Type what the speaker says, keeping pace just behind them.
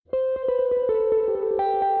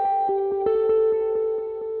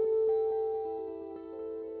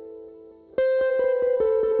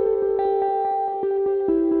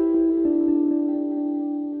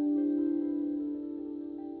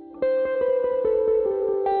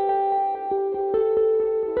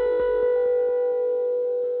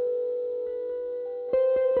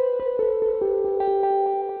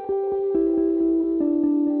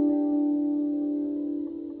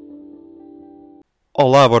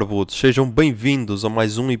Olá, barbudos, sejam bem-vindos a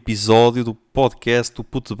mais um episódio do podcast do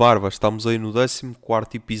Puto de Barba. Estamos aí no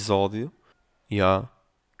 14º episódio. E há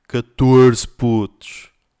 14 putos.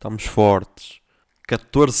 Estamos fortes.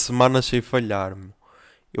 14 semanas sem falhar, meu.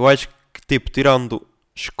 Eu acho que, tirando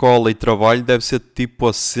escola e trabalho, deve ser tipo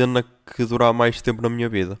a cena que durar mais tempo na minha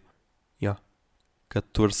vida.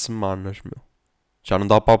 14 semanas, meu. Já não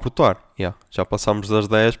dá para abortar. Já passámos das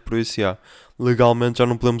 10, por isso, legalmente já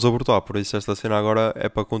não podemos abortar. Por isso esta cena agora é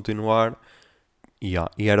para continuar. E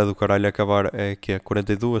era do caralho acabar, que é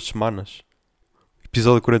 42 semanas.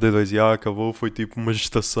 Episódio 42, acabou. Foi tipo uma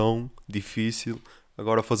gestação difícil.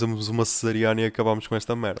 Agora fazemos uma cesariana e acabamos com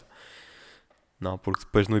esta merda. Não, porque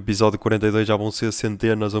depois no episódio 42 já vão ser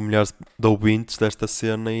centenas ou milhares de ouvintes desta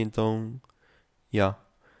cena. E então,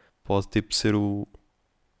 pode tipo ser o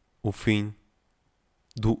fim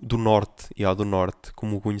do norte, do norte,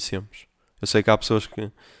 como o conhecemos. Eu sei que há pessoas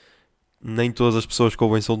que... Nem todas as pessoas que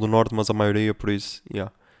ouvem são do norte, mas a maioria, por isso,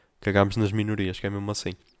 cagamos nas minorias, que é mesmo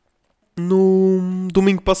assim. No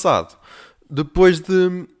domingo passado, depois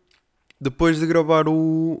de gravar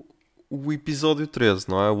o episódio 13,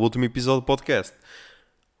 não é? O último episódio do podcast,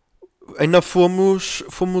 ainda fomos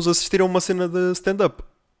assistir a uma cena de stand-up.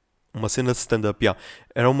 Uma cena de stand-up,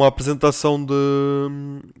 Era uma apresentação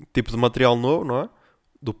de material novo, não é?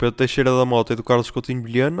 Do Pedro Teixeira da Mota e do Carlos Coutinho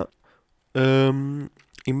Vilhena,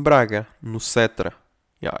 em Braga, no Cetra.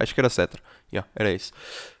 Acho que era Cetra. Era isso.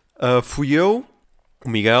 Fui eu, o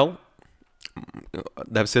Miguel,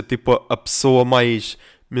 deve ser tipo a pessoa mais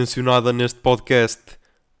mencionada neste podcast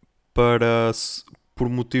por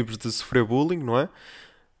motivos de sofrer bullying, não é?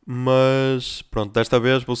 Mas pronto, desta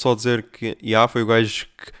vez vou só dizer que foi o gajo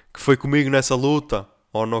que foi comigo nessa luta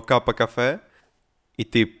ao No Capa Café. E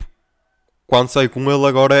tipo, quando saio com ele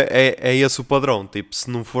agora é esse o padrão. Tipo,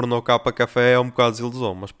 se não for No Capa Café é um bocado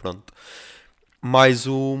desilusão, mas pronto. Mais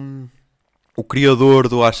o criador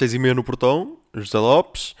do Às 6h30 no Portão, José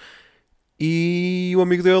Lopes, e o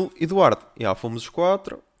amigo dele, Eduardo. Fomos os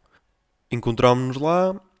quatro, encontrámos-nos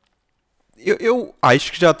lá. Eu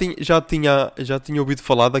acho que já tinha ouvido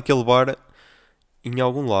falar daquele bar em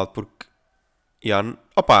algum lado, porque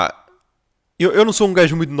eu não sou um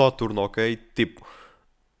gajo muito noturno, ok? Tipo,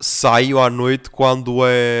 saio à noite quando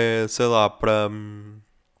é, sei lá, para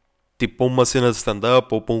tipo uma cena de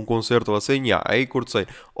stand-up ou para um concerto ou assim, aí curto sair.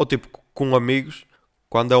 Ou tipo com amigos,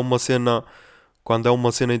 quando é uma cena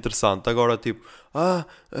interessante. Agora tipo,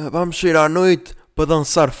 vamos sair à noite para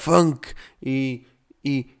dançar funk e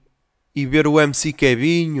ver o MC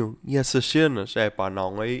Kevinho e essas cenas.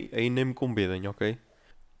 Não, aí nem me convidem, ok?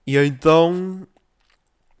 E então,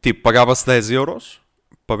 tipo, pagava-se 10 euros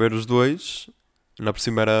para ver os dois. Na por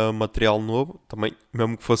cima era material novo. Também,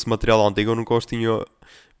 mesmo que fosse material antigo, eu nunca os tinha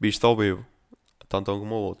visto ao vivo. Tanto um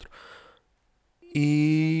como o outro.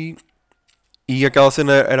 E aquela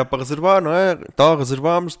cena era para reservar, não é? Então,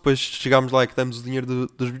 reservámos. Depois chegámos lá e que demos o dinheiro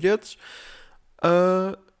dos bilhetes.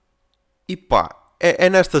 E pá, é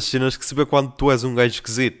nestas cenas que se vê quando tu és um gajo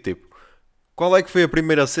esquisito. Tipo, qual é que foi a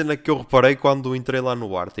primeira cena que eu reparei quando entrei lá no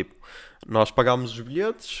bar? Tipo, nós pagámos os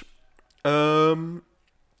bilhetes.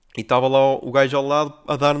 E estava lá o gajo ao lado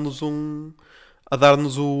a dar-nos o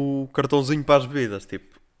cartãozinho para as bebidas.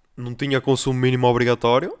 Tipo, não tinha consumo mínimo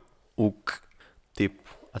obrigatório. O que, tipo,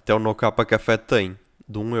 até o No Capa Café tem.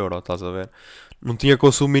 De 1€, estás a ver? Não tinha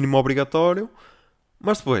consumo mínimo obrigatório.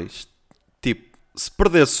 Mas depois, tipo, se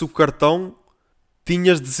perdesse o cartão,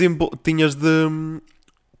 tinhas de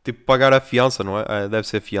tipo, pagar a fiança, não é? Deve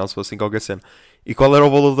ser fiança ou assim, qualquer cena. E qual era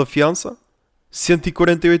o valor da fiança?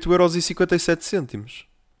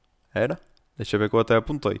 148,57€. Era? Deixa eu ver que eu até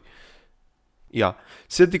apontei.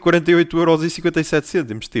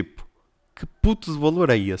 148,57€. Tipo, que puto de valor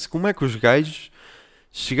é esse? Como é que os gajos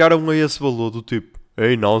chegaram a esse valor do tipo?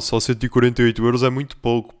 Ei, não, só 148€ é muito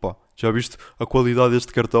pouco, pá. Já viste a qualidade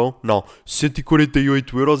deste cartão? Não,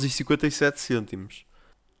 148,57€.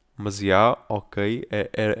 Mas ok,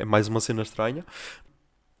 é mais uma cena estranha.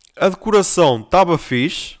 A decoração estava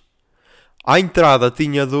fixe. À entrada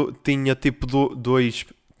tinha tipo dois,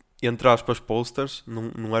 entre aspas, posters.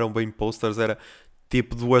 Não eram bem posters, era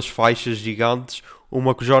tipo duas faixas gigantes.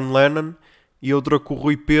 Uma com John Lennon e outra com o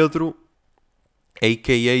Rui Pedro,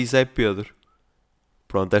 a.k.a. Zé Pedro.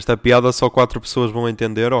 Pronto, esta piada só 4 pessoas vão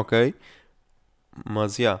entender, ok?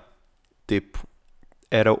 Mas tipo,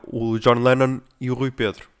 era o John Lennon e o Rui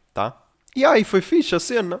Pedro, tá? E aí foi fixe a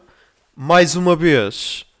cena. Mais uma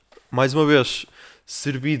vez,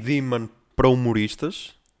 servi de imã para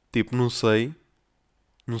humoristas. Tipo, não sei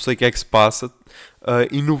o que é que se passa.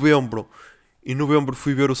 Em novembro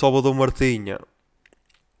fui ver o Salvador Martinha.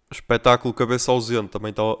 O espetáculo Cabeça Ausente também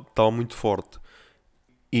estava muito forte.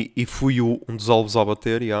 e fui um dos alvos a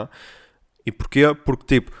bater, yeah. E porquê?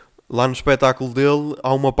 Porque, tipo, lá no espetáculo dele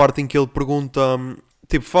há uma parte em que ele pergunta,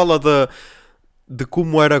 tipo, fala de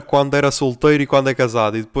como era quando era solteiro e quando é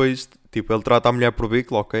casado. E depois, tipo, ele trata a mulher por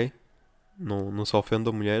bícola, ok? Não se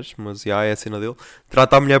ofenda mulheres, mas já é a cena dele.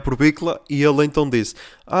 Trata a mulher por bícola e ele então disse: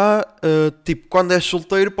 tipo, quando és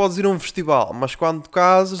solteiro podes ir a um festival, mas quando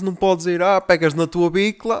casas não podes ir, pegas na tua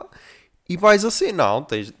bícola e vais assim. Não,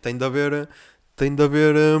 tem de haver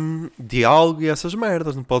diálogo e essas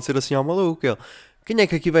merdas, não pode ser assim ao maluco. Ele, quem é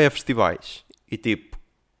que aqui vai a festivais? E tipo,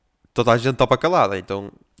 toda a gente está para calada,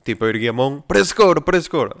 então, tipo, eu ergui a mão, preço coura, preço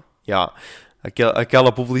coura. Yeah.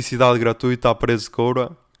 Aquela publicidade gratuita a preço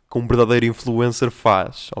coura que um verdadeiro influencer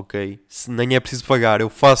faz, ok? Nem é preciso pagar, eu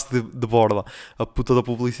faço de borda a puta da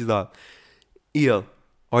publicidade. E ele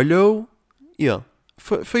olhou, e ele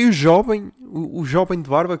foi o jovem, o jovem de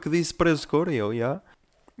barba que disse preço coura, e eu, yeah.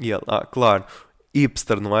 E ele, claro,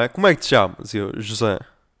 hipster, não é? Como é que te chamas? E eu, José.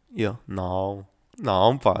 E ele,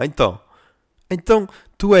 não, pá, então,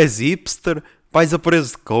 tu és hipster, vais a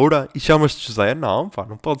preço de coura e chamas-te José? Não, pá,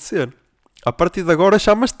 não pode ser. A partir de agora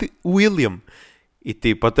chamas-te William. E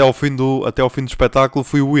tipo, até ao fim do espetáculo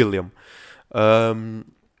fui o William.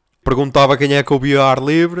 Perguntava quem é que ouvia ar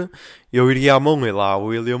livre, eu iria à mão e lá, o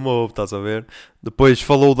William ouve, estás a ver? Depois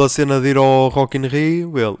falou da cena de ir ao Rock in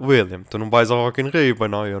Rio, ele, William, tu não vais ao Rock in Rio, pai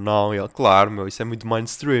não? Eu não, ele, claro, meu, isso é muito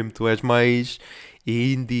mainstream, tu és mais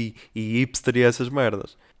indie e hipster e essas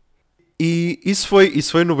merdas. E isso foi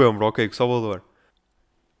em novembro, ok, com Salvador.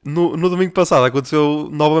 No domingo passado aconteceu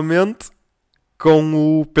novamente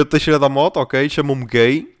com o Pedro Teixeira da Mota, ok, chamou-me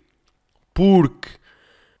gay, porque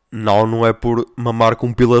não é por mamar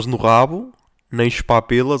com pilas no rabo, nem chupar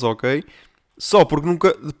pilas, ok? Só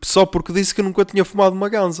porque disse que nunca tinha fumado uma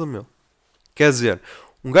ganza, meu. Quer dizer,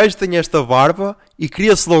 um gajo tem esta barba e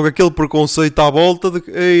cria-se logo aquele preconceito à volta de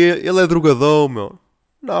que "Ei, ele é drogadão, meu."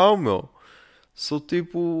 Não, meu. Sou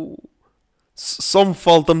tipo. Só me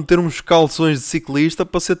falta meter uns calções de ciclista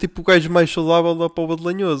para ser tipo o gajo mais saudável da Póvoa de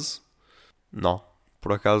Lanhoso. Não,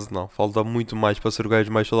 por acaso não. Falta muito mais para ser o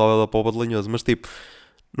gajo mais saudável da Póvoa de Lanhoso. Mas tipo,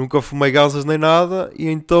 nunca fumei gansas nem nada e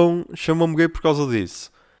então chamou-me gay por causa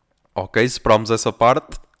disso. Ok, separamos essa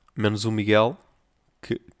parte, menos o Miguel,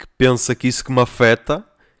 que pensa que isso que me afeta,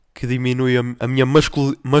 que diminui a minha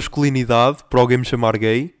masculinidade por alguém me chamar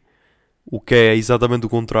gay, o que é exatamente o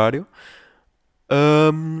contrário.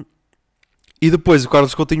 Ahm, e depois o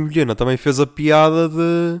Carlos Coutinho Vilhena também fez a piada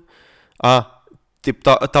de. Tipo,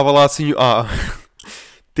 estava lá assim.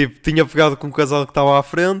 Tipo, tinha pegado com um casal que estava à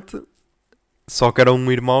frente, só que eram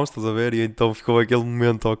um irmão, estás a ver? E então ficou aquele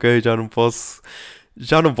momento, ok, já não posso.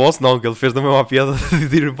 Já não posso, não, que ele fez também uma piada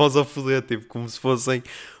de irmãos a foder, tipo, como se fossem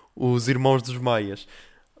os irmãos dos Maias.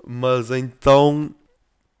 Mas então,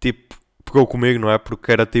 tipo, pegou comigo, não é?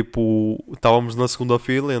 Porque era tipo, estávamos na segunda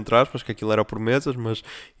fila, entre aspas, que aquilo era por mesas, mas,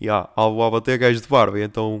 algo a bater gajo de barba. E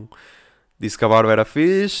então disse que a barba era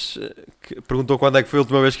fixe, perguntou quando é que foi a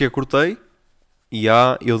última vez que a cortei. E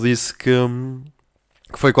eu disse que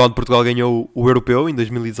foi quando Portugal ganhou o Europeu, em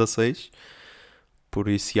 2016. Por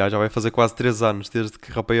isso, já vai fazer quase 3 anos desde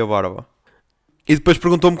que rapei a barba. E depois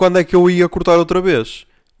perguntou-me quando é que eu ia cortar outra vez.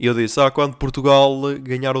 E eu disse, quando Portugal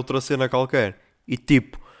ganhar outra cena qualquer. E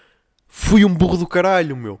tipo, fui um burro do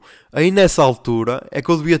caralho, meu. Aí nessa altura é que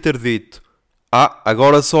eu devia ter dito,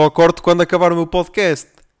 agora só a corto quando acabar o meu podcast.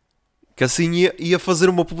 Que assim ia fazer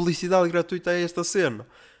uma publicidade gratuita a esta cena.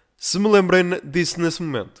 Se me lembrei disso nesse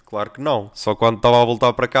momento, claro que não. Só quando estava a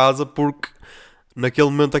voltar para casa, porque naquele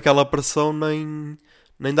momento aquela pressão nem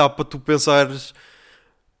dá para tu pensares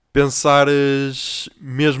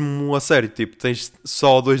mesmo a sério. Tipo, tens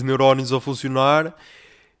só 2 neurónios a funcionar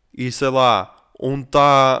e sei lá, um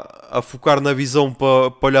está a focar na visão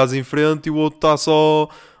para olhares em frente e o outro está só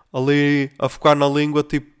ali a focar na língua,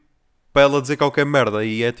 tipo, para ela dizer qualquer merda.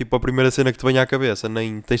 E é tipo a primeira cena que te vem à cabeça,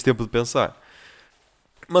 nem tens tempo de pensar.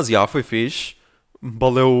 Mas foi fixe.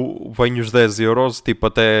 Valeu bem os 10 euros, tipo,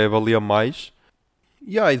 até valia mais.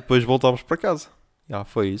 E depois voltámos para casa.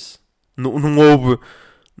 Foi isso. Não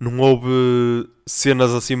houve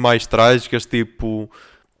cenas assim mais trágicas, tipo,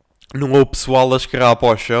 não houve pessoal a escarrar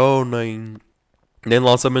para o chão, nem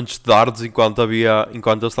lançamentos de dardos enquanto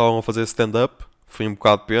eles estavam a fazer stand-up. Foi um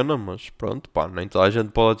bocado de pena, mas pronto, pá, nem toda a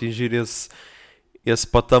gente pode atingir esse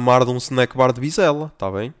patamar de um snack bar de Bizela, está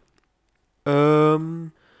bem?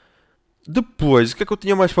 Depois, o que é que eu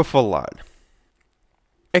tinha mais para falar?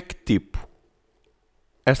 É que tipo,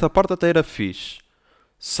 esta parte até era fixe.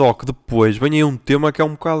 Só que depois vem aí um tema que é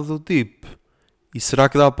um bocado do deep. E será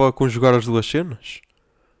que dá para conjugar as duas cenas?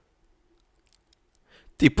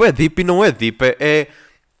 Tipo, é deep e não é deep.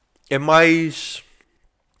 É mais...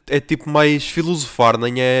 É tipo mais filosofar,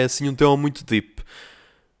 nem é assim um tema muito deep.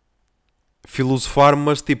 Filosofar,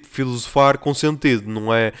 mas tipo filosofar com sentido,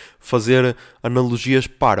 não é fazer analogias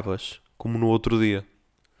parvas, como no outro dia.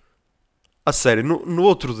 A sério, no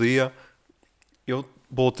outro dia eu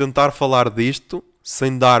vou tentar falar disto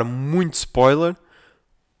sem dar muito spoiler,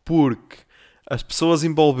 porque as pessoas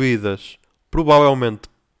envolvidas provavelmente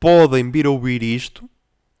podem vir a ouvir isto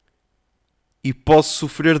e posso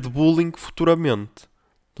sofrer de bullying futuramente.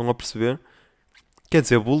 Estão a perceber? Quer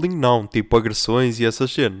dizer, bullying não, tipo agressões e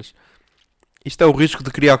essas cenas. Isto é o risco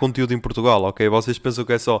de criar conteúdo em Portugal, ok? Vocês pensam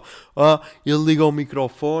que é só, ele liga ao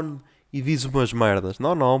microfone e diz umas merdas.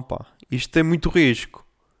 Não, não, pá. Isto tem muito risco.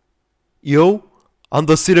 Eu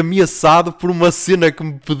ando a ser ameaçado por uma cena que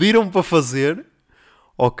me pediram para fazer,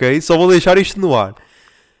 ok? Só vou deixar isto no ar.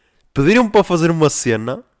 Pediram-me para fazer uma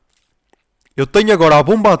cena. Eu tenho agora a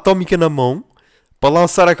bomba atómica na mão para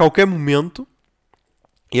lançar a qualquer momento.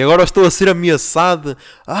 E agora estou a ser ameaçado.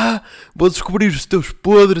 Vou descobrir os teus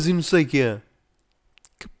podres e não sei o quê.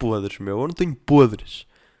 Que podres, meu? Eu não tenho podres.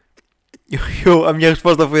 A minha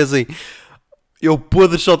resposta foi assim. Eu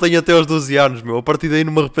podres só tenho até aos 12 anos, meu. A partir daí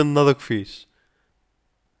não me arrependo de nada que fiz.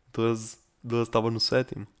 12 estava no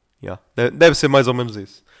sétimo. Yeah. Deve ser mais ou menos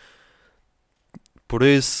isso. Por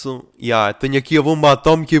isso, tenho aqui a bomba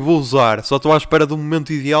atómica e vou usar. Só estou à espera do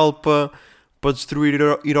momento ideal para destruir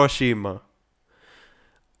Hiroshima.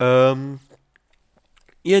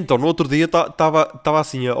 E então, no outro dia, estava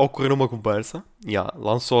assim a ocorrer uma conversa.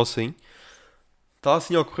 Lançou assim. Estava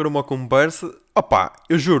assim a ocorrer uma conversa. Opá,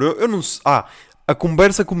 eu juro, eu não sei. A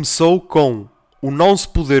conversa começou com o não se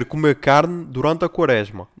poder comer carne durante a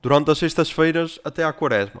quaresma. Durante as sextas-feiras até à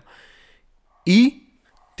quaresma. E,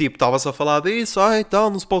 tipo, estava-se a falar disso. Então,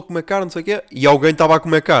 não se pode comer carne, não sei o quê. E alguém estava a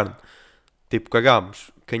comer carne. Tipo,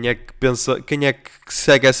 cagamos. Quem é que pensa, quem é que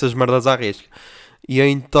segue essas merdas à risca? E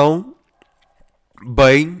então,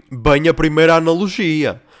 bem a primeira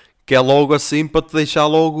analogia. Que é logo assim para te deixar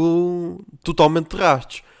logo totalmente de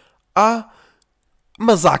rastros.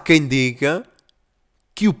 Mas há quem diga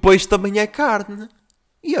que o peixe também é carne.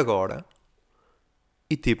 E agora?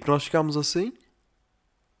 E tipo, nós chegámos assim.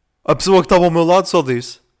 A pessoa que estava ao meu lado só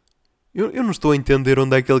disse: eu não estou a entender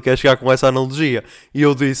onde é que ele quer chegar com essa analogia. E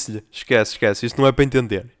eu disse-lhe: esquece, isto não é para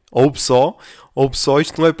entender. Ouve só,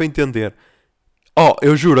 isto não é para entender.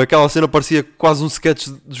 Eu juro, aquela cena parecia quase um sketch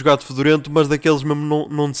de Gato Fedorento, mas daqueles mesmo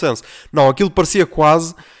nonsense. Não, aquilo parecia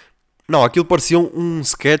quase... Não, aquilo parecia um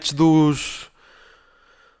sketch dos...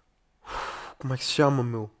 Como é que se chama,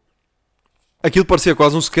 meu? Aquilo parecia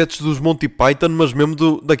quase um sketch dos Monty Python, mas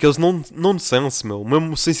mesmo daqueles nonsense, meu.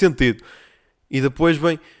 Mesmo sem sentido. E depois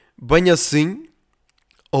vem assim,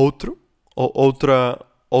 outra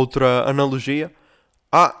analogia.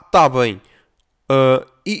 Tá bem.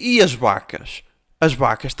 E as vacas? As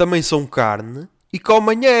vacas também são carne e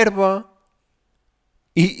comem erva.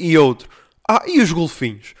 E outro. E os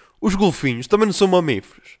golfinhos? Os golfinhos também não são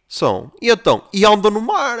mamíferos? São. E então? E andam no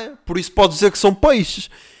mar. Por isso pode dizer que são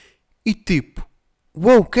peixes. E tipo...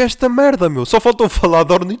 Uou, que é esta merda, meu? Só faltam falar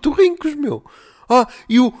de ornitorrincos, meu.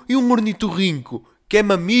 E um ornitorrinco que é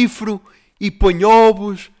mamífero e põe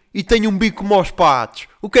ovos e tem um bico como aos patos.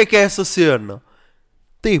 O que é essa cena?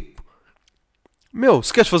 Tipo... Meu,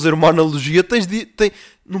 se queres fazer uma analogia,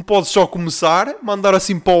 não podes só começar, mandar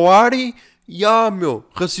assim para o ar e meu,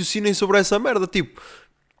 raciocinem sobre essa merda. Tipo,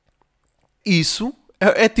 isso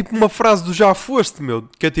é tipo uma frase do já foste, meu.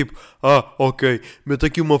 Que é tipo, ok, meto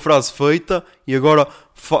aqui uma frase feita e agora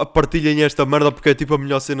partilhem esta merda porque é tipo a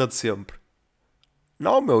melhor cena de sempre.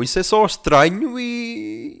 Não, meu, isso é só estranho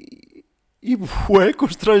e bué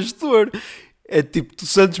constrangedor. É tipo, tu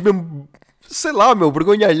sentes mesmo, sei lá, meu,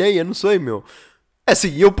 vergonha alheia, não sei, meu. É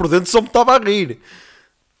assim, eu por dentro só me estava a rir.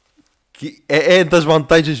 Que é das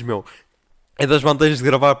vantagens, meu. É das vantagens de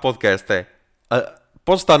gravar podcast,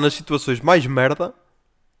 podes estar nas situações mais merda,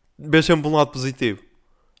 vês sempre um lado positivo.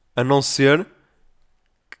 A não ser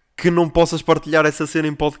que não possas partilhar essa cena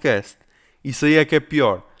em podcast. Isso aí é que é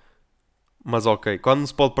pior. Mas ok, quando não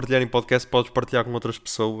se pode partilhar em podcast, podes partilhar com outras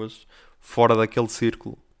pessoas fora daquele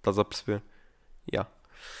círculo. Estás a perceber?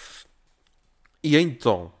 E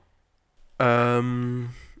então...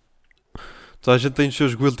 toda a gente tem os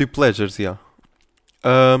seus guilty pleasures,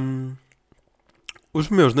 os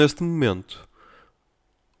meus neste momento...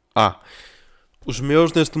 os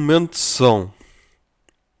meus neste momento são...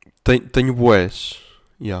 Tenho bués.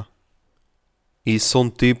 E são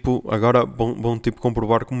tipo... Agora vão tipo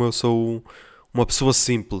comprovar como eu sou uma pessoa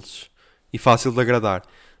simples e fácil de agradar.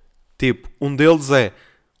 Tipo, um deles é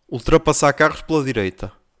ultrapassar carros pela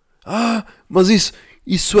direita. Mas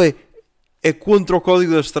isso é contra o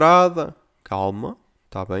código da estrada. Calma.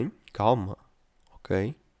 Está bem? Calma.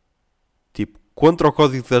 Ok? Tipo, contra o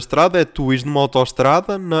código da estrada é tu ires numa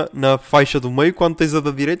autoestrada na faixa do meio quando tens a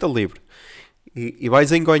da direita livre. E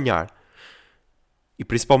vais enganhar. E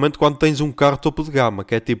principalmente quando tens um carro topo de gama.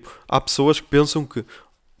 Que é tipo, há pessoas que pensam que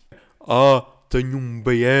tenho um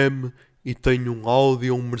BM e tenho um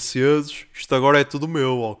Audi ou um Mercedes. Isto agora é tudo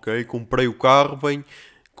meu, ok? Comprei o carro, vem...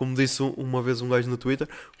 Como disse uma vez um gajo no Twitter,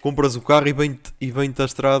 compras o carro e vem-te a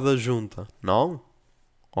estrada junta. Não.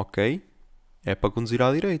 Ok? É para conduzir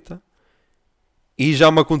à direita. E já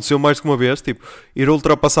me aconteceu mais que uma vez, tipo, ir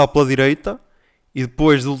ultrapassar pela direita e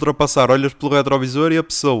depois de ultrapassar olhas pelo retrovisor e a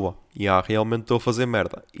pessoa, realmente estou a fazer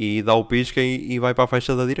merda. E dá o pisca e vai para a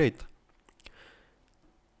faixa da direita.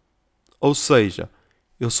 Ou seja,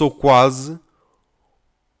 eu sou quase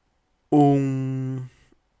um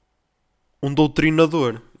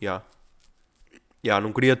doutrinador.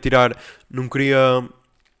 Não queria tirar, não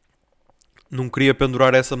queria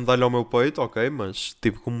pendurar essa medalha ao meu peito, ok, mas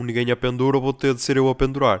tipo, como ninguém a pendura, vou ter de ser eu a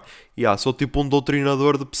pendurar. Sou tipo um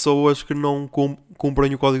doutrinador de pessoas que não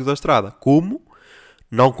cumprem o código da estrada. Como?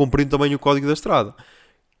 Não cumprem também o código da estrada.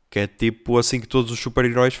 Que é tipo assim que todos os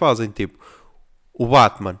super-heróis fazem. Tipo, o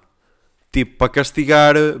Batman, tipo, para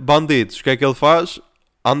castigar bandidos, o que é que ele faz?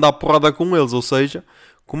 Anda à porrada com eles, ou seja,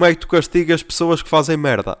 como é que tu castigas pessoas que fazem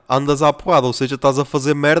merda? Andas à porrada, ou seja, estás a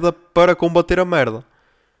fazer merda para combater a merda.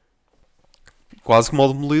 Quase como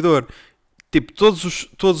o Demolidor. Tipo, todos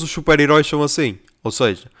os super-heróis são assim. Ou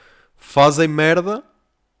seja, fazem merda,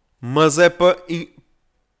 mas é para...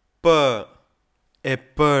 É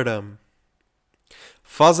para...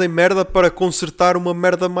 Fazem merda para consertar uma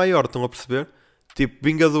merda maior, estão a perceber? Tipo,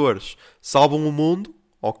 Vingadores salvam o mundo,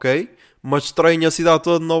 ok? Mas destroem a cidade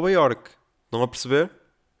toda de Nova York. Estão a perceber?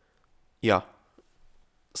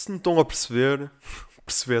 Se não estão a perceber...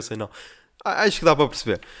 Percebessem, não. Acho que dá para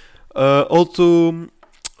perceber.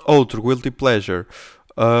 Outro Guilty Pleasure.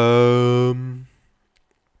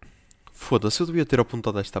 Foda-se, eu devia ter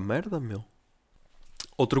apontado esta merda, meu.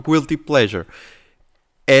 Outro Guilty Pleasure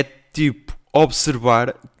é tipo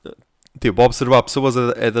observar. Tipo, observar pessoas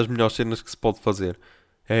é das melhores cenas que se pode fazer.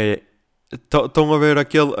 Estão a ver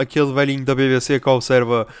aquele velhinho da BBC que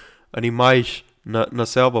observa animais na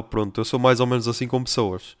selva? Pronto, eu sou mais ou menos assim com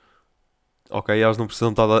pessoas. Ok, elas não precisam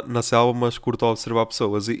estar na selva, mas curto observar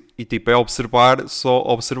pessoas. E tipo, é observar, só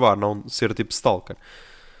observar, não ser tipo stalker.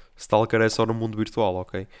 Stalker é só no mundo virtual,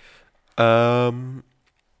 ok?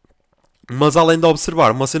 Mas além de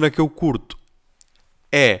observar, uma cena que eu curto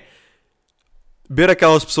é ver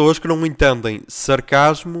aquelas pessoas que não entendem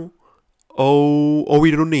sarcasmo ou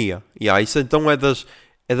ironia. Isso então é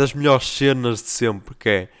das melhores cenas de sempre, que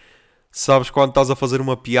é... Sabes quando estás a fazer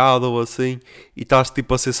uma piada ou assim e estás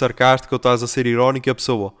tipo a ser sarcástico ou estás a ser irónico e a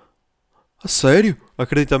pessoa... A sério?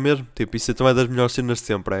 Acredita mesmo? Tipo, isso então é das melhores cenas de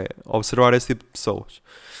sempre, é observar esse tipo de pessoas.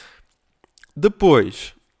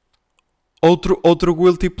 Depois, outro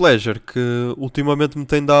guilty pleasure que ultimamente me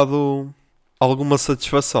tem dado alguma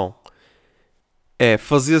satisfação é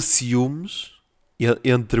fazer ciúmes,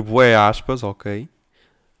 entre bué aspas, ok?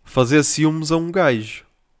 Fazer ciúmes a um gajo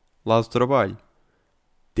lá do trabalho.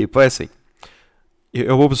 Tipo, é assim.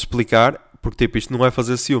 Eu vou-vos explicar, porque tipo, isto não é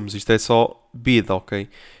fazer ciúmes, isto é só vida, ok?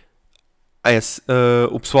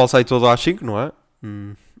 O pessoal sai todo às 5, não é?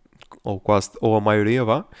 Ou a maioria,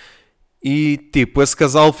 vá. E tipo, esse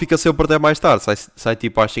casal fica sempre até mais tarde. Sai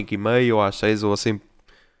tipo às 5h30 ou às 6 ou assim,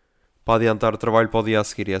 para adiantar o trabalho para o dia a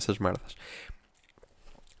seguir e essas merdas.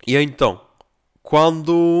 E então,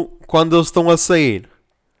 quando eles estão a sair,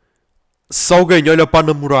 se alguém olha para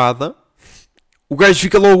a namorada, o gajo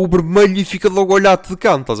fica logo vermelho e fica logo a olhar-te de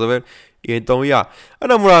canto, estás a ver? E então, a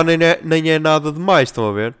namorada nem é nada demais, estão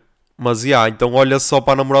a ver? Mas, então olha só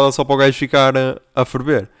para a namorada, só para o gajo ficar a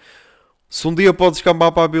ferver. Se um dia podes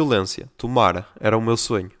escambar para a violência, tomara, era o meu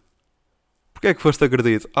sonho. Porquê é que foste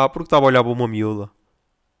agredido? Porque estava a olhar para uma miúda.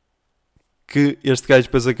 Que este gajo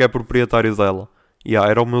pensa que é proprietário dela.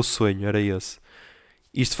 Era o meu sonho, era esse.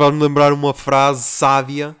 Isto faz-me lembrar uma frase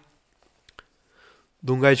sábia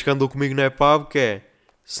de um gajo que andou comigo na EPAB, que é: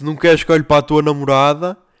 se não queres que olhe para a tua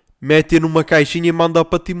namorada, mete-a numa caixinha e manda-a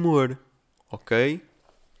para Timor. Ok?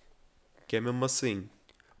 Que é mesmo assim.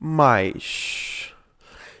 Mas...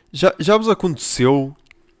 Já vos aconteceu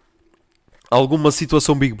alguma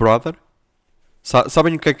situação Big Brother?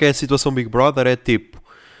 Sabem o que é a situação Big Brother? É tipo,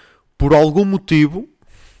 por algum motivo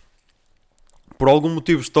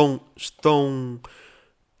estão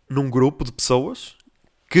num grupo de pessoas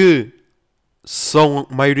que são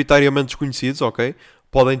maioritariamente desconhecidos, ok?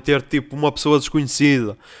 Podem ter tipo uma pessoa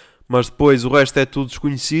desconhecida, mas depois o resto é tudo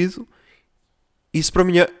desconhecido. Isso para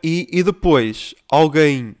mim e depois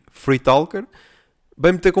alguém free talker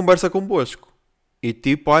vem meter conversa convosco. E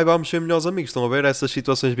tipo, ai, vamos ser melhores amigos. Estão a ver essas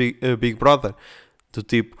situações Big Brother? Do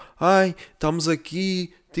tipo, ai, estamos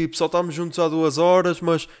aqui, tipo, só estamos juntos há 2 horas,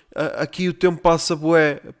 mas aqui o tempo passa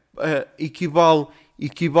bué, equivale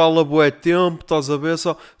a bué tempo, estás a ver?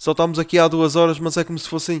 Só estamos aqui há 2 horas, mas é como se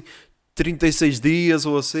fossem 36 dias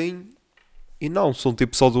ou assim. E não, são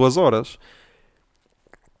tipo só 2 horas.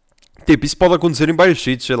 Tipo, isso pode acontecer em vários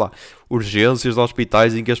sítios, sei lá, urgências de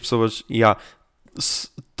hospitais em que as pessoas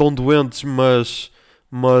estão doentes,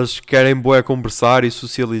 mas querem bué conversar e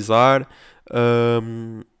socializar.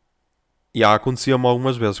 Um, acontecia-me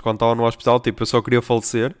algumas vezes quando estava no hospital, tipo, eu só queria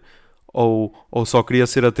falecer ou só queria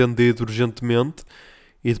ser atendido urgentemente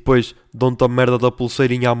e depois dão-te a merda da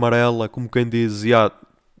pulseirinha amarela, como quem diz,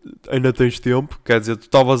 ainda tens tempo, quer dizer, tu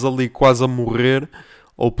estavas ali quase a morrer,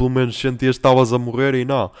 ou pelo menos sentias que estavas a morrer e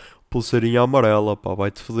não, pulseirinha amarela, pá,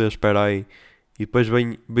 vai-te foder, espera aí. E depois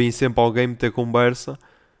vem sempre alguém meter conversa,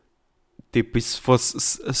 tipo, e se fosse,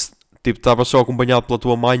 tipo, estavas só acompanhado pela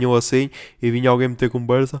tua mãe ou assim, e vinha alguém meter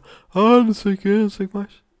conversa, não sei o que, não sei o que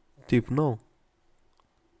mais. Tipo, não.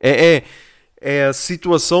 É a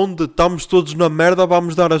situação de estamos todos na merda,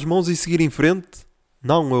 vamos dar as mãos e seguir em frente.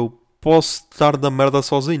 Não, eu posso estar na merda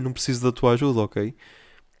sozinho, não preciso da tua ajuda, ok?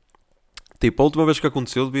 Tipo, a última vez que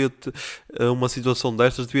aconteceu, uma situação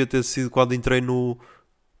destas devia ter sido quando entrei no...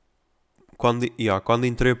 Quando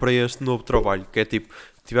entrei para este novo trabalho, que é tipo,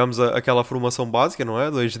 tivemos aquela formação básica, não é?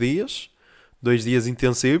 2 dias. 2 dias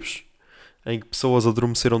intensivos, em que pessoas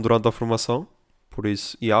adormeceram durante a formação. Por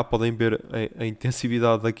isso, podem ver a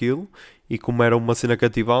intensividade daquilo e como era uma cena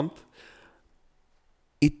cativante.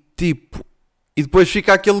 E tipo, e depois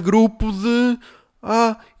fica aquele grupo de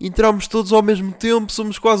entramos todos ao mesmo tempo,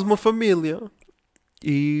 somos quase uma família.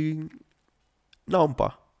 E não,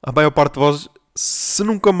 pá, a maior parte de vós, se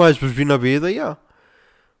nunca mais vos vi na vida,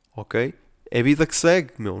 ok? É a vida que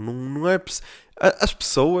segue, meu. Não é. As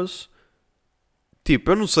pessoas,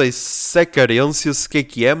 tipo, eu não sei se é carência, se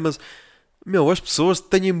que é, mas meu, as pessoas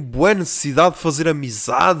têm boa necessidade de fazer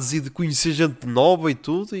amizades e de conhecer gente nova e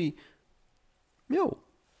tudo. E meu,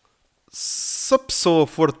 se a pessoa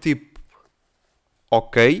for tipo,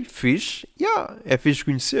 ok, fixe, é fixe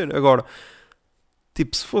conhecer. Agora,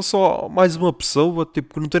 tipo, se for só mais uma pessoa,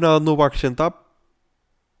 tipo, que não tem nada novo a acrescentar,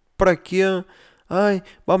 para quê? Ai,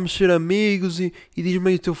 vamos ser amigos e diz-me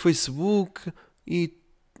aí o teu Facebook e...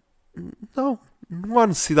 Não há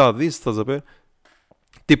necessidade disso, estás a ver?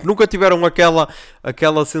 Tipo, nunca tiveram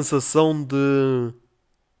aquela sensação de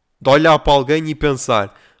olhar para alguém e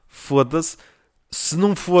pensar, foda-se, se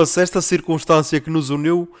não fosse esta circunstância que nos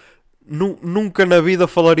uniu, nunca na vida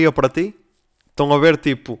falaria para ti? Estão a ver,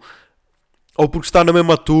 tipo, ou porque está na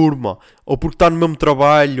mesma turma, ou porque está no mesmo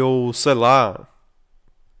trabalho, ou sei lá,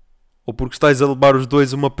 ou porque estáis a levar os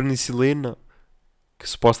dois uma penicilina, que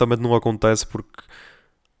supostamente não acontece porque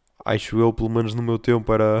acho eu, pelo menos no meu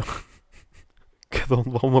tempo, era cada um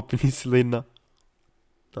levar uma penicilina.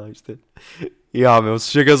 Não, isto é... meu,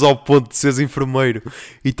 se chegas ao ponto de seres enfermeiro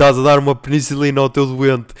e estás a dar uma penicilina ao teu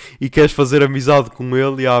doente e queres fazer amizade com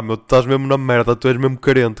ele, meu, tu estás mesmo na merda, tu és mesmo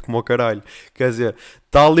carente, como o caralho. Quer dizer,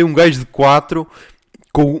 está ali um gajo de 4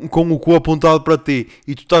 com o cu apontado para ti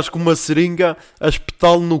e tu estás com uma seringa a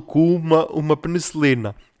espetá-lo no cu uma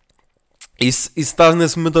penicilina. E se estás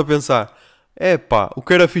nesse momento a pensar, o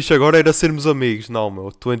que era fixe agora era sermos amigos. Não,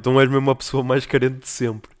 meu, tu então és mesmo a pessoa mais carente de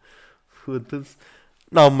sempre. Foda-se.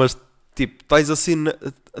 Não, mas tipo, estás assim.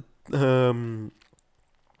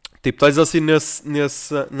 Tipo, estás assim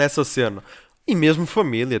nessa cena. E mesmo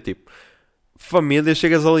família, tipo. Família,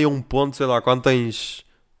 chegas ali a um ponto, sei lá, quando tens.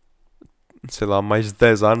 Sei lá, mais de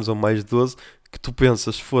 10 anos ou mais de 12, que tu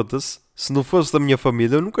pensas, foda-se, se não fosse da minha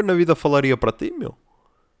família, eu nunca na vida falaria para ti, meu.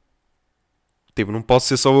 Tipo, não posso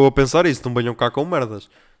ser só eu a pensar isso, não venham cá com merdas.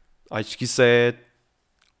 Acho que isso é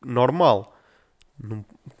normal. Não...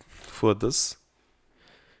 Foda-se.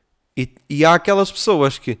 E há aquelas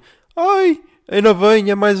pessoas que, ainda bem,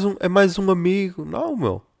 é mais um amigo. Não,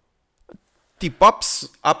 meu. Tipo,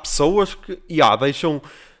 há pessoas que, deixam,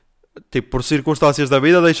 tipo, por circunstâncias da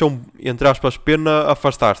vida, deixam, entre aspas, pena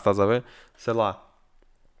afastar-se, estás a ver? Sei lá.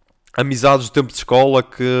 Amizades do tempo de escola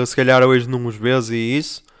que se calhar hoje não os vês e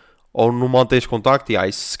isso, ou não mantens contacto,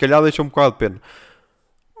 isso se calhar deixa um bocado de pena.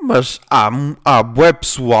 Mas há bué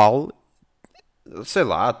pessoal, sei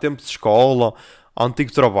lá, tempo de escola,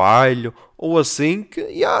 antigo trabalho, ou assim, que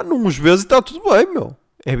não os vês e está tudo bem, meu.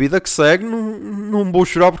 É a vida que segue, não vou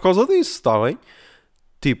chorar por causa disso, está bem?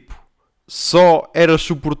 Tipo, só era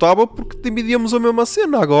suportável porque dividíamos a mesma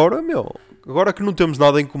cena. Agora, meu, agora que não temos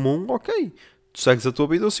nada em comum, ok. Tu segues a tua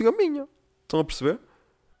vida, eu sigo a minha. Estão a perceber?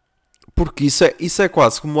 Porque isso é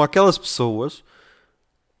quase como aquelas pessoas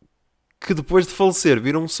que depois de falecer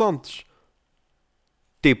viram santos.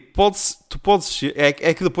 Tipo, tu podes ser.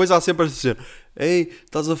 É que depois há sempre a dizer: Ei,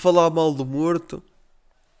 estás a falar mal do morto.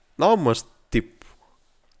 Não, mas tipo,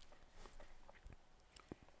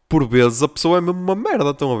 por vezes a pessoa é mesmo uma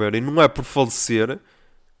merda, estão a ver? E não é por falecer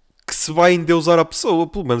que se vai endeusar a pessoa.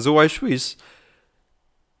 Pelo menos eu acho isso.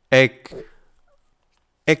 É que.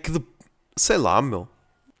 É que. Sei lá, meu.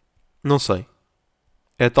 Não sei.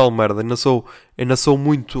 É tal merda. Ainda sou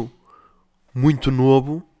muito. Muito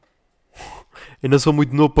novo. Ainda sou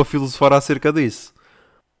muito novo para filosofar acerca disso.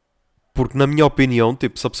 Porque, na minha opinião,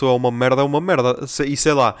 tipo, se a pessoa é uma merda, é uma merda. E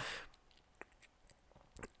sei lá,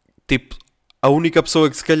 tipo, a única pessoa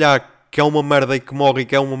que se calhar que é uma merda e que morre e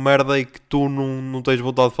que é uma merda e que tu não tens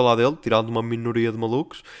vontade de falar dele, tirando uma minoria de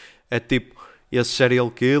malucos, é tipo, esses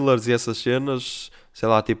serial killers e essas cenas, sei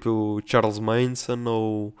lá, tipo o Charles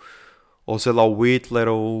Manson ou sei lá o Hitler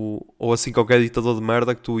ou assim qualquer ditador de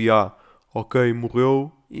merda que tu, ok,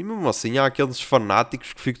 morreu. E mesmo assim há aqueles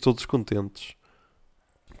fanáticos que ficam todos contentes.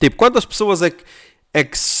 Tipo, quantas pessoas é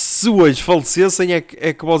que se hoje falecessem é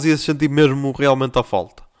que vos ias sentir mesmo realmente a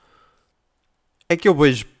falta? É que eu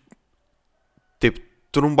vejo, tipo,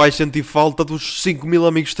 tu não vais sentir falta dos 5.000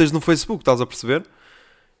 amigos que tens no Facebook, estás a perceber?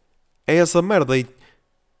 É essa merda aí.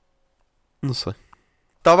 Não sei.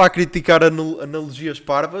 Estava a criticar analogias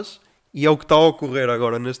parvas e é o que está a ocorrer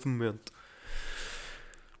agora neste momento.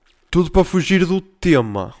 Tudo para fugir do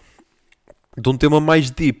tema. De um tema mais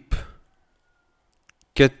deep.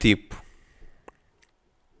 Que é tipo.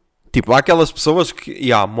 Tipo, há aquelas pessoas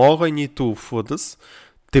que morrem e tu foda-se.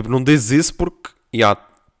 Tipo, não dizes isso porque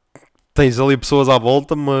tens ali pessoas à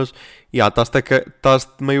volta, mas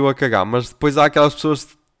estás-te meio a cagar. Mas depois há aquelas pessoas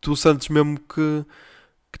que tu sentes mesmo que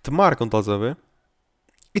te marcam, estás a ver?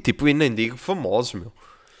 E tipo, e nem digo famosos, meu.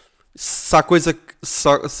 Se há coisa que.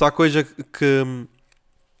 Se há coisa que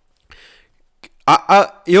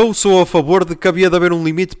eu sou a favor de que havia de haver um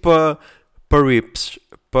limite para rips.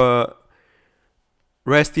 Para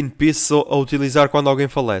rest in peace a utilizar quando alguém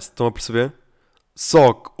falece. Estão a perceber?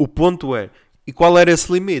 Só que o ponto é. E qual era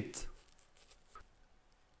esse limite?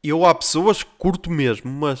 Eu há pessoas que curto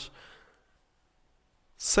mesmo, mas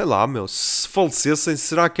sei lá, meu, se falecessem,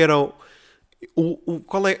 será que era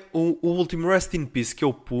qual é o último Rest in Peace que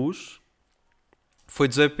eu pus? Foi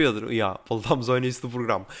de Zé Pedro. Voltámos ao início do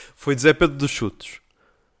programa. Foi de Zé Pedro dos Chutos.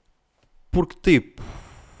 Porque tipo,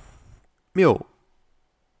 meu,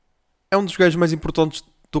 é um dos gajos mais importantes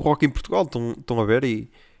do rock em Portugal. Estão a ver?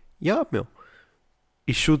 Meu.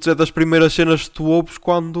 E Chutos é das primeiras cenas que tu ouves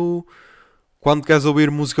quando queres ouvir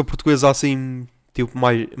música portuguesa assim, tipo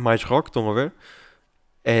mais rock, estão a ver?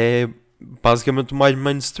 É basicamente mais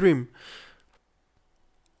mainstream.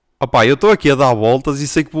 Opá, eu estou aqui a dar voltas e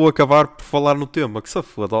sei que vou acabar por falar no tema. Que se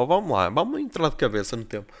foda, vamos lá, vamos entrar de cabeça no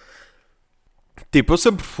tema. Tipo, eu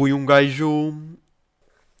sempre fui um gajo.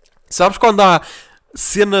 Sabes quando há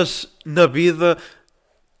cenas na vida.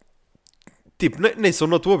 Tipo, nem são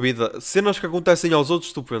na tua vida. Cenas que acontecem aos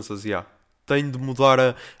outros, tu pensas, tenho de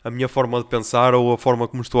mudar a minha forma de pensar ou a forma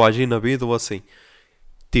como estou a agir na vida ou assim.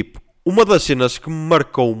 Tipo, uma das cenas que me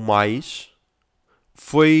marcou mais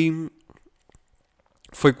foi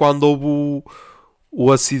quando houve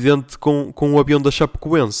o acidente com o avião da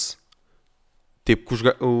Chapecoense. Tipo,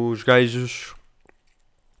 que os gajos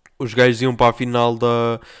iam para a final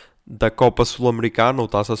da Copa Sul-Americana, ou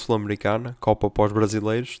Taça Sul-Americana, Copa para os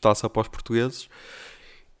brasileiros, Taça para os portugueses,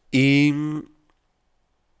 e,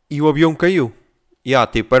 e o avião caiu.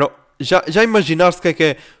 Tipo, já imaginaste o que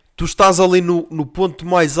é? Tu estás ali no ponto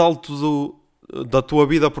mais alto da tua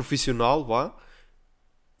vida profissional, vá,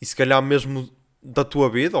 e se calhar mesmo da tua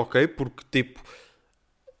vida, ok? Porque tipo,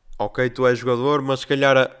 ok, tu és jogador, mas se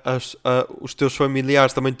calhar os teus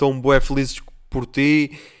familiares também estão bué felizes por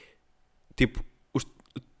ti. Tipo,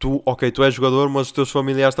 tu és jogador, mas os teus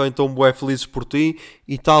familiares também estão bué felizes por ti.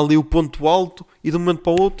 E está ali o ponto alto e de um momento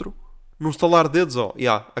para o outro, num estalar de dedos,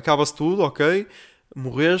 acaba-se tudo, ok?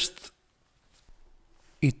 Morreste.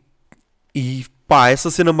 E pá, essa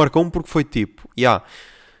cena marcou-me porque foi tipo,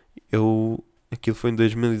 aquilo foi em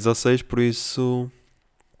 2016, por isso,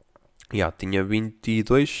 tinha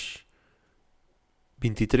 22,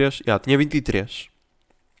 23, tinha 23.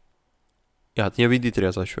 Tinha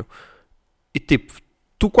 23, acho eu. E tipo,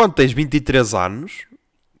 tu quando tens 23 anos,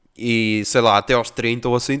 e sei lá, até aos 30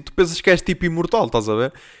 ou assim, tu pensas que és tipo imortal, estás a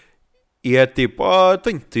ver? E é tipo,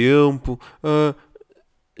 tenho tempo,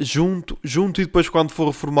 junto e depois quando for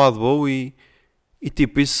reformado vou e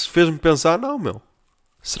tipo, isso fez-me pensar, não, meu,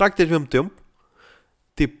 será que tens mesmo tempo?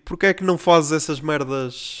 Tipo, porque é que não fazes essas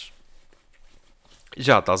merdas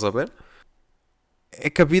já, estás a ver? É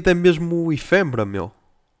que a vida é mesmo efêmera, meu.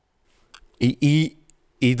 E, e,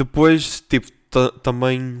 e depois, tipo,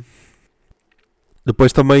 também.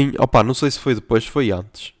 Depois também. Opá, não sei se foi depois, se foi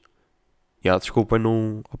antes. Desculpem,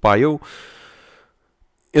 não. Opá, eu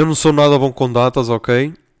não sou nada bom com datas,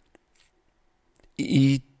 ok?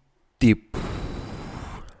 E tipo.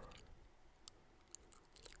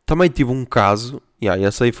 Também tive um caso.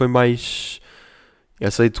 Esse aí foi mais.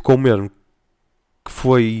 Esse aí tocou mesmo. Que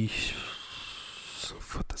foi.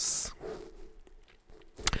 Foda-se.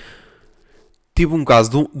 Tive um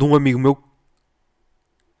caso de um amigo meu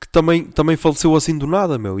que também faleceu assim do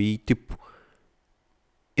nada, meu. E tipo.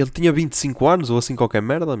 Ele tinha 25 anos ou assim qualquer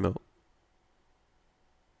merda, meu.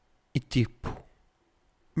 E tipo.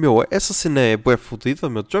 Meu, essa cena é bué fodida,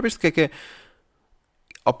 meu. Tu já viste o que é?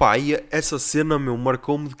 Opa, e essa cena, meu,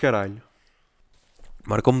 marcou-me de caralho.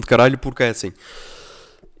 Marcou-me de caralho porque é assim.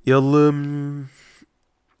 Ele.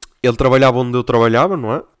 Ele trabalhava onde eu trabalhava,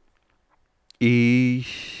 não é? E.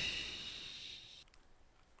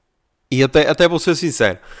 E até vou ser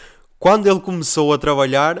sincero. Quando ele começou a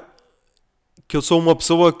trabalhar, que eu sou uma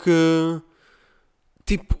pessoa que.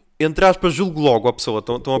 Tipo, entre aspas, julgo logo a pessoa.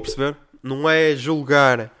 Estão a perceber? Não é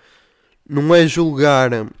julgar. Não é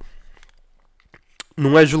julgar.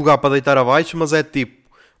 Não é julgar para deitar abaixo, mas é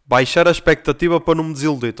tipo. Baixar a expectativa para não me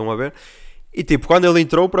desiludir. Estão a ver? E tipo, quando ele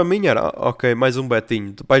entrou, para mim era, ok, mais um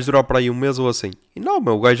betinho, vais durar para aí um mês ou assim. E não,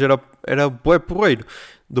 meu, o gajo era bué porreiro.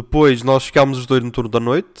 Depois nós ficámos os dois no turno da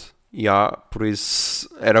noite, por isso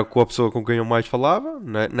era com a pessoa com quem eu mais falava,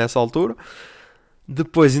 né, nessa altura.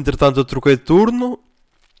 Depois, entretanto, eu troquei de turno,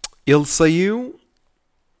 ele saiu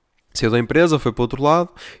da empresa, foi para o outro lado,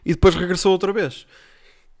 e depois regressou outra vez.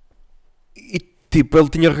 E tipo, ele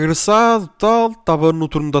tinha regressado, tal, estava no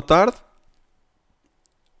turno da tarde,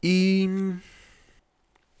 e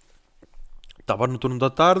estava no turno da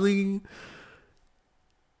tarde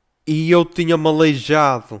e eu tinha-me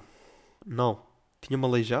aleijado. Não, tinha-me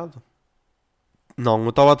aleijado? Não, eu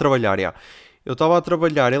estava a trabalhar, já. Eu estava a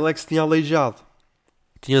trabalhar, ele é que se tinha aleijado.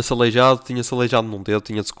 Tinha-se aleijado num dedo,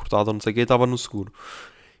 tinha-se cortado, não sei o que, e estava no seguro.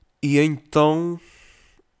 E então.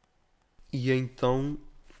 E então.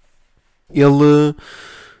 Ele.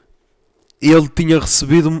 Ele tinha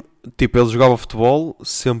recebido. Tipo, ele jogava futebol,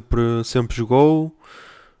 sempre jogou.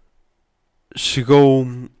 Chegou,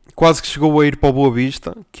 quase que chegou a ir para o Boa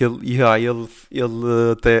Vista, que ele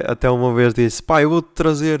até uma vez disse, pá, eu vou-te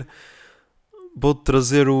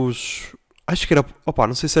trazer os, acho que era, opá,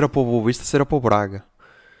 não sei se era para o Boa Vista, se era para o Braga.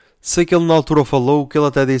 Sei que ele na altura falou, que ele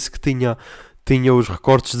até disse que tinha os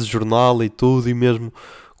recortes de jornal e tudo, e mesmo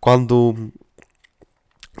quando,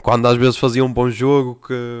 quando às vezes fazia um bom jogo,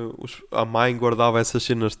 que a mãe guardava essas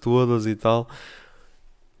cenas todas e tal.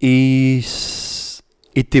 E,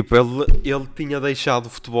 e tipo, ele tinha deixado o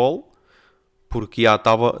futebol porque já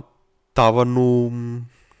estava no.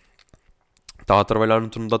 Estava a trabalhar no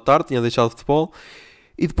turno da tarde, tinha deixado o futebol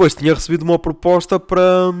e depois tinha recebido uma proposta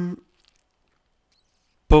para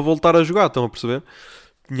voltar a jogar, estão a perceber?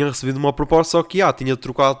 Tinha recebido uma proposta, só que tinha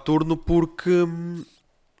trocado de turno porque.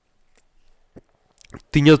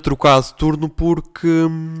 Tinha trocado de turno porque.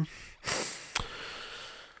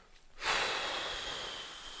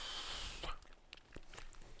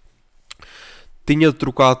 Tinha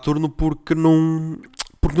trocado de turno porque não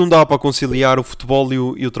dava para conciliar o futebol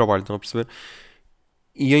e o trabalho, estão a perceber?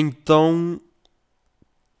 E então,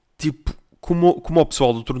 tipo, como o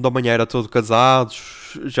pessoal do turno da manhã era todo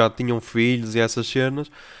casados, já tinham filhos e essas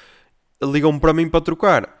cenas, ligam-me para mim para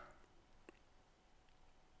trocar.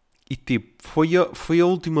 E tipo, foi a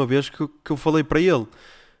última vez que eu falei para ele.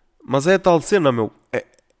 Mas é a tal cena, meu.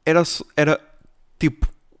 Era tipo,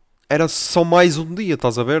 era só mais um dia,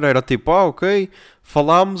 estás a ver? Era tipo, ok,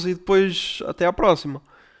 falámos e depois até à próxima.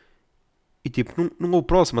 E tipo, não houve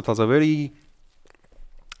próxima, estás a ver? E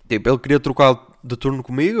tipo, ele queria trocar de turno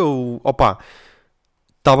comigo, ou opá,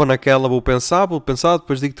 estava naquela, vou pensar,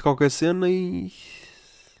 depois digo-te qualquer cena e.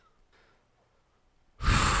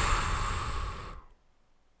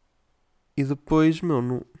 E depois, meu,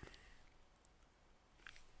 não.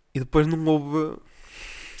 E depois não houve.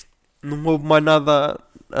 Não houve mais nada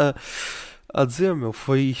a dizer, meu.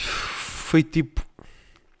 Foi tipo.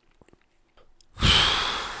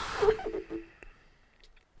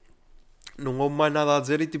 Não houve mais nada a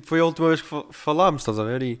dizer e tipo, foi a última vez que falámos, estás a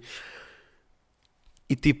ver?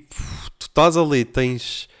 E tipo, tu estás ali,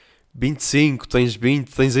 tens 25, tens 20,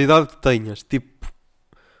 tens a idade que tenhas, tipo,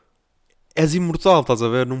 és imortal, estás a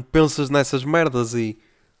ver? Não pensas nessas merdas e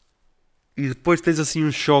depois tens assim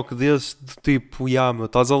um choque desse de tipo, meu,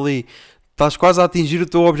 estás ali, estás quase a atingir o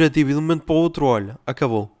teu objetivo e de um momento para o outro, olha,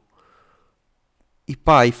 acabou. E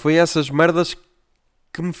pá, e foi essas merdas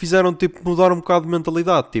que me fizeram tipo mudar um bocado de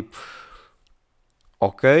mentalidade, tipo.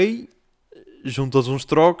 ok, juntas uns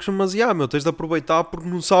trocos, mas meu, tens de aproveitar porque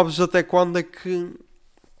não sabes até quando é que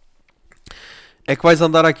vais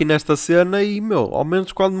andar aqui nesta cena e, meu, ao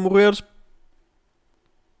menos quando morreres,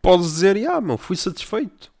 podes dizer, meu, fui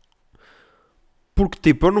satisfeito. Porque,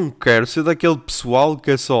 tipo, eu não quero ser daquele pessoal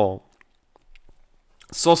que é só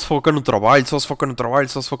se foca no trabalho, só se foca no trabalho,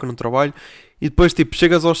 só se foca no trabalho, e depois, tipo,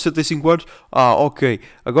 chegas aos 65 anos, ok,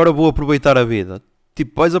 agora vou aproveitar a vida.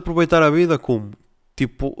 Tipo, vais aproveitar a vida como?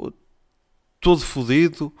 Tipo, todo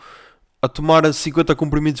fodido, a tomar 50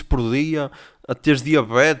 comprimidos por dia, a teres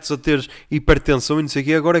diabetes, a teres hipertensão e não sei o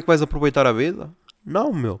quê, agora é que vais aproveitar a vida?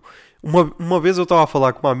 Não, meu. Uma vez eu estava a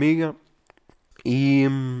falar com uma amiga e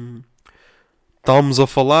estávamos a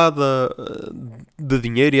falar de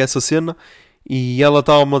dinheiro e essa cena e ela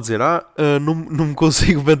estava-me a dizer, não me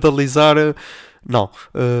consigo mentalizar, não,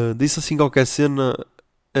 disse assim qualquer cena,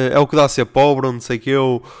 é o que dá a ser pobre, ou não sei o quê,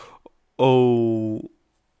 ou,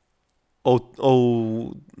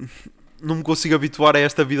 ou não me consigo habituar a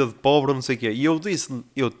esta vida de pobre, ou não sei o quê. E eu disse,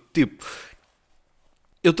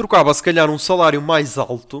 eu trocava se calhar um salário mais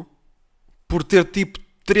alto por ter tipo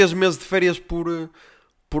 3 meses de férias por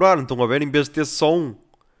ano, estão a ver, em vez de ter só um.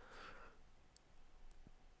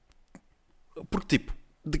 Porque tipo,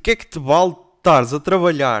 de que é que te vale estares a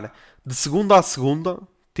trabalhar de segunda a segunda?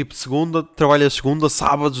 Tipo, segunda, trabalhas segunda,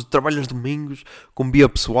 sábados, trabalhas domingos, com via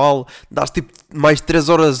pessoal, dás tipo mais 3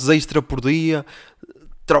 horas extra por dia,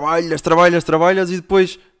 trabalhas e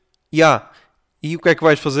depois, e o que é que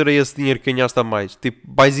vais fazer a esse dinheiro que ganhaste a mais?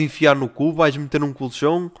 Tipo, vais enfiar no cu, vais meter num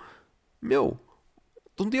colchão, meu,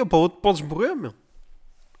 de um dia para o outro podes morrer, meu.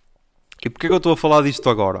 E porquê que eu estou a falar disto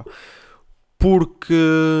agora?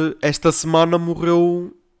 Porque esta semana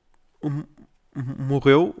morreu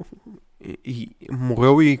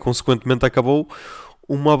morreu e consequentemente acabou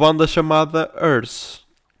uma banda chamada Earth.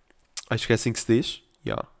 Acho que é assim que se diz.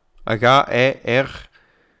 H-E-R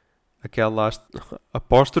aquela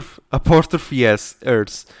apóstrofe S,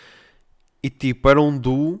 Earth. E tipo, era um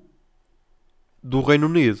duo do Reino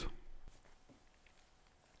Unido.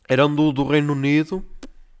 Era um duo do Reino Unido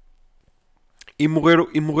e morreram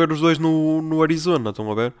os dois no Arizona,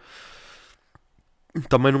 estão a ver?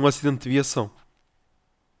 Também num acidente de viação.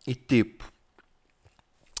 E tipo,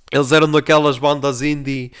 eles eram daquelas bandas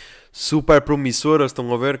indie super promissoras,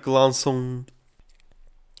 estão a ver? Que lançam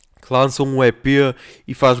um EP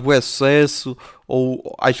e faz bué sucesso,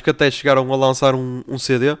 ou acho que até chegaram a lançar um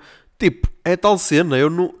CD. Tipo, é tal cena, eu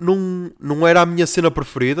não era a minha cena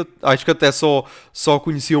preferida, acho que até só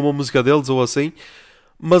conhecia uma música deles ou assim,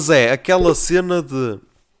 mas é aquela cena de,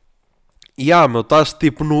 meu, estás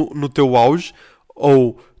tipo no teu auge,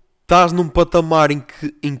 ou estás num patamar em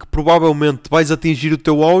que provavelmente vais atingir o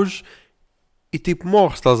teu auge e tipo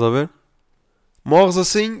morres, estás a ver? Morres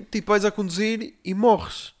assim, tipo vais a conduzir e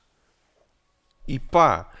morres. E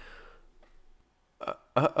pá,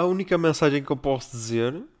 a única mensagem que eu posso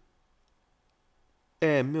dizer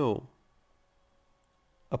é, meu,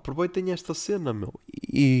 aproveitem esta cena, meu,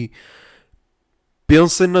 e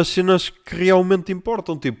pensem nas cenas que realmente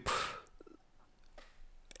importam, tipo,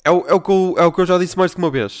 é o que eu já disse mais de uma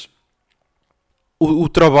vez. O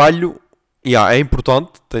trabalho, é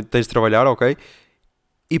importante, tens de trabalhar, ok?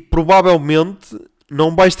 E provavelmente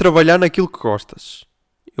não vais trabalhar naquilo que gostas.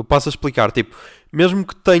 Eu passo a explicar, tipo, mesmo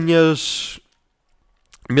que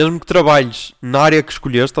trabalhes na área que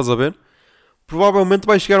escolheste, estás a ver? Provavelmente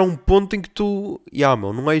vais chegar a um ponto em que tu,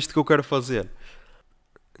 meu, não é isto que eu quero fazer.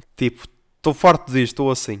 Tipo, estou farto disto,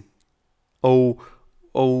 ou assim. Ou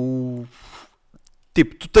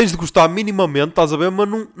tipo, tu tens de gostar minimamente, estás a ver? Mas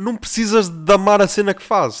não precisas de amar a cena que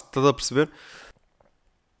fazes, estás a perceber?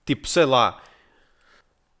 Tipo, sei lá,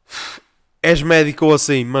 és médico ou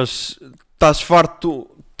assim, mas estás farto,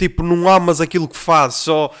 tipo, não amas aquilo que fazes,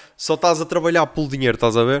 só estás a trabalhar pelo dinheiro,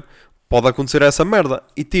 estás a ver? Pode acontecer essa merda.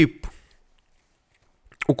 E tipo,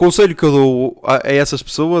 o conselho que eu dou a essas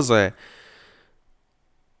pessoas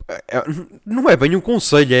não é bem um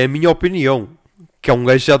conselho, é a minha opinião. Que é um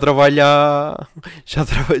gajo que já trabalha,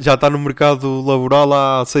 já está no mercado laboral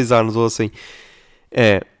há 6 anos ou assim.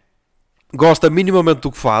 É, gosta minimamente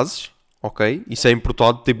do que fazes, ok? Isso é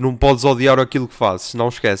importante, tipo, não podes odiar aquilo que fazes, não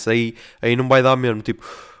esquece, aí não vai dar mesmo, tipo,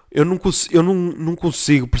 eu não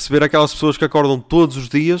consigo perceber aquelas pessoas que acordam todos os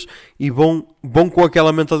dias e vão com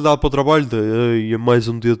aquela mentalidade para o trabalho de, ei, é mais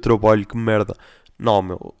um dia de trabalho, que merda. Não,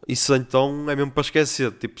 meu, isso então é mesmo para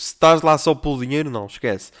esquecer, tipo, se estás lá só pelo dinheiro, não,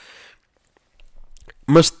 esquece.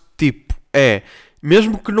 Mas tipo,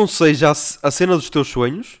 mesmo que não seja a cena dos teus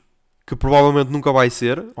sonhos, que provavelmente nunca vai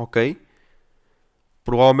ser, ok?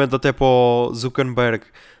 Provavelmente até para o Zuckerberg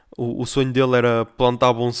O sonho dele era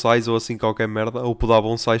plantar bonsais ou assim qualquer merda, ou podar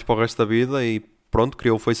bonsais para o resto da vida e pronto,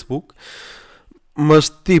 criou o Facebook. Mas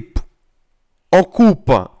tipo,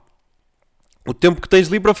 ocupa o tempo que tens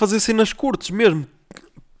livre a fazer cenas curtas mesmo.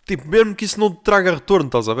 Tipo, mesmo que isso não te traga retorno,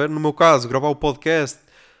 estás a ver? No meu caso, gravar o podcast,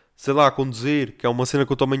 sei lá, conduzir, que é uma cena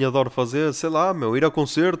que eu também adoro fazer, sei lá, meu, ir a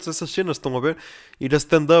concertos, essas cenas, estão a ver? Ir a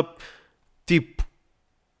stand-up, tipo,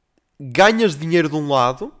 ganhas dinheiro de um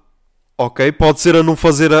lado, ok? Pode ser a não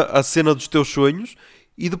fazer a cena dos teus sonhos,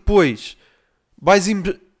 e depois vais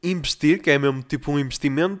investir, que é mesmo tipo um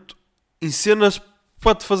investimento, em cenas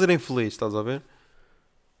para te fazerem feliz, estás a ver?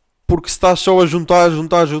 Porque se estás só a juntar,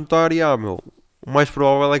 e meu, o mais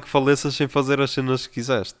provável é que faleças sem fazer as cenas que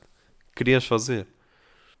quiseste, querias fazer.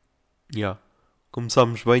 Ya.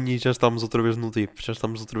 Começámos bem e já estamos outra vez no dip, já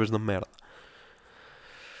estamos outra vez na merda.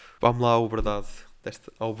 Vamos lá ao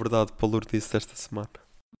verdade palurdice desta semana.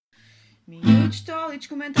 Miúdos tólidos,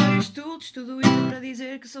 comentários estúpidos, tudo isso para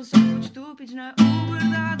dizer que são só muito estúpidos na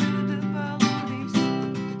verdade de palurdice.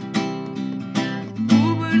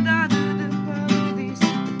 Verdade de palurdice.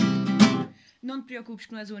 Não te preocupes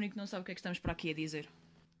que não és o único que não sabe o que é que estamos para aqui a dizer.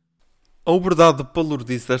 A verdade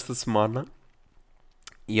palurdice desta semana,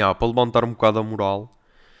 para levantar um bocado a moral,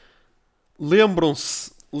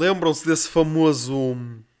 lembram-se desse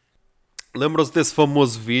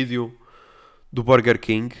famoso vídeo do Burger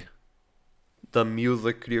King, da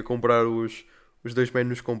miúda que queria comprar os dois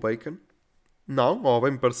menus com bacon? Não? Oh,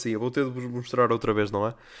 bem me parecia. Vou ter de vos mostrar outra vez, não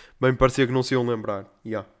é? Bem me parecia que não se iam lembrar.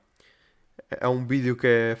 É um vídeo que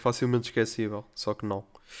é facilmente esquecível, só que não.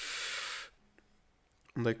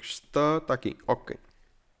 Onde é que está? Está aqui, ok.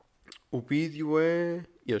 O vídeo é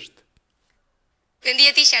este. Vendi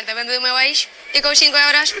a t-shirt da banda do meu ex e com os 5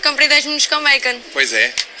 euros comprei 2 menus com bacon. Pois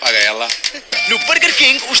é, paga ela. No Burger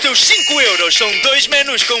King, os teus 5 euros são 2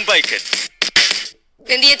 menus com bacon.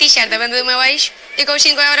 Vendi a t-shirt da banda do meu ex e com os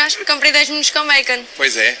 5 euros comprei 2 menus com bacon.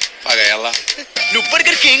 Pois é, paga ela. No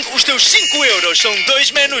Burger King, os teus 5 euros são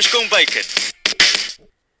 2 menus com bacon.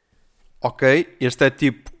 Ok, este é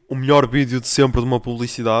tipo o melhor vídeo de sempre de uma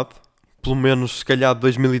publicidade. Pelo menos, se calhar, de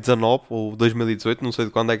 2019 ou 2018, não sei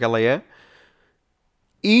de quando é que ela é.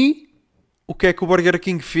 E o que é que o Burger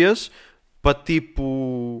King fez para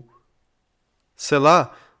tipo, sei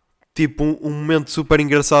lá, tipo um momento super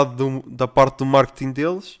engraçado da parte do marketing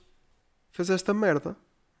deles? Fez esta merda.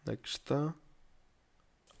 Onde é que está?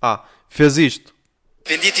 Fez isto.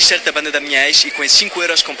 Vendi a t-shirt da banda da minha ex e com esses 5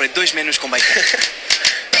 euros comprei 2 menus com bacon.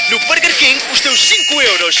 No Burger King, os teus 5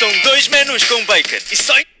 euros são 2 menus com bacon. E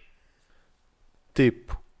só...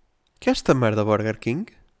 Tipo, que é esta merda Burger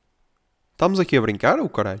King? Estamos aqui a brincar ou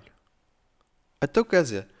caralho? Então quer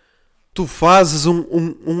dizer, tu fazes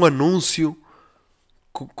um anúncio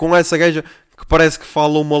com essa gaja que parece que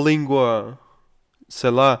fala uma língua, sei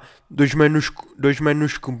lá, dois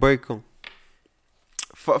menus com bacon.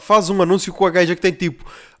 Faz um anúncio com a gaja que tem tipo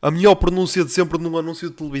a melhor pronúncia de sempre num anúncio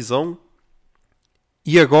de televisão.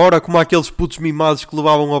 E agora, como aqueles putos mimados que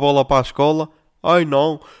levavam a bola para a escola, ai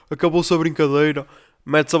não, acabou-se a brincadeira,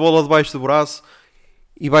 metes a bola debaixo do braço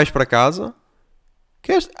e vais para casa.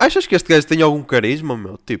 Achas que este gajo tem algum carisma,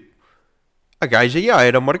 meu? Tipo, a gaja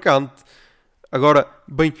era marcante. Agora,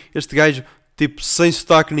 bem, este gajo, tipo, sem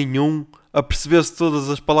sotaque nenhum, a perceber-se todas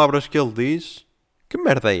as palavras que ele diz. Que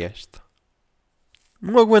merda é esta?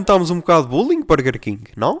 Não aguentamos um bocado de bullying, Burger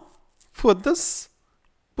King, não? Foda-se.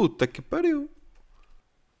 Puta que pariu.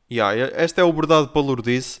 Esta é o verdade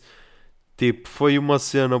palurdice. Tipo, foi uma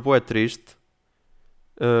cena bué triste.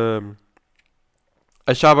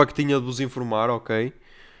 Achava que tinha de vos informar, ok?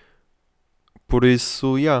 Por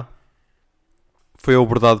isso, foi a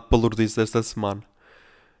verdade palurdice desta semana.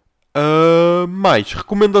 Mais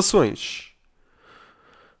recomendações.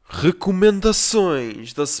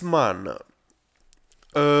 Recomendações da semana.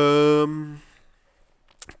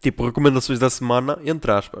 Tipo, recomendações da semana,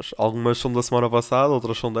 entre aspas. Algumas são da semana passada,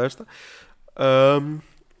 outras são desta.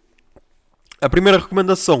 A primeira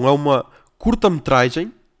recomendação é uma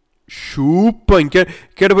curta-metragem. Chupem!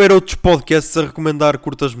 Quero ver outros podcasts a recomendar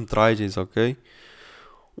curtas-metragens, ok?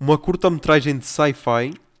 Uma curta-metragem de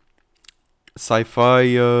sci-fi.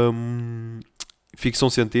 Sci-fi, ficção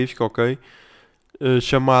científica, ok?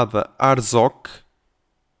 Chamada Arzok.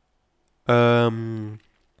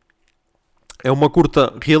 É uma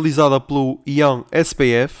curta realizada pelo Ian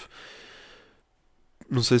SPF.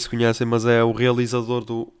 Não sei se conhecem, mas é o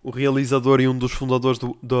realizador e um dos fundadores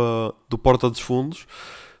do Porta dos Fundos.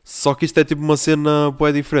 Só que isto é tipo uma cena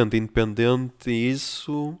bué diferente, independente e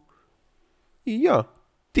isso. E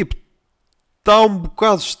tipo, está um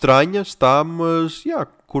bocado estranha, está, mas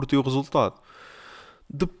curti o resultado.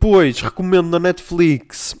 Depois, recomendo na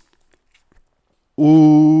Netflix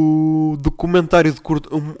o documentário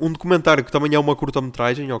um documentário que também é uma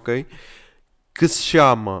curta-metragem, ok? Que se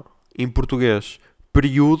chama, em português,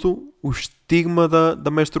 Perdido, o estigma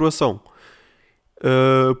da menstruação.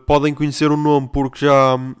 Podem conhecer o nome porque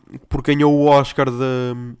ganhou o Oscar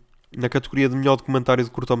na categoria de melhor documentário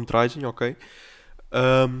de curta-metragem, ok?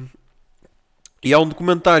 E é um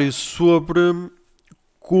documentário sobre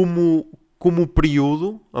como o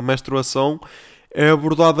período, a menstruação, é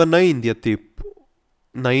abordada na Índia, tipo,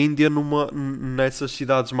 na Índia, nessas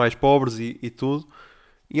cidades mais pobres e tudo.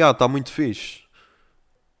 E está muito fixe.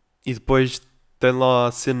 E depois tem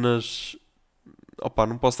lá cenas. Opa,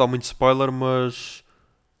 não posso dar muito spoiler, mas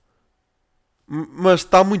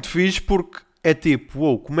está muito fixe porque é tipo,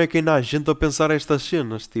 uou, como é que ainda há gente a pensar estas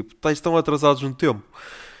cenas? Tipo, estão atrasados no tempo.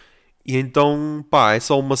 E então, pá, é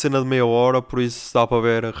só uma cena de meia hora, por isso dá para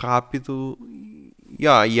ver rápido. E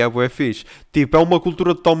é bué fixe. Tipo, é uma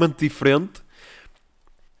cultura totalmente diferente.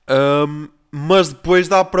 Mas depois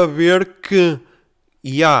dá para ver que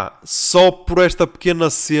só por esta pequena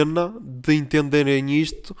cena de entenderem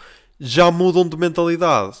isto já mudam de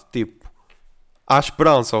mentalidade. Tipo, há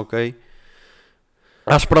esperança, ok?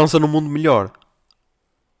 Há esperança no mundo melhor.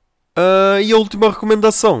 E a última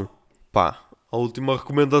recomendação? Pá, a última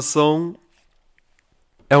recomendação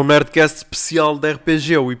é um Nerdcast especial de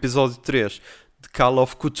RPG, o episódio 3 de Call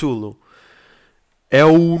of Cthulhu. É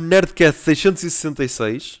o Nerdcast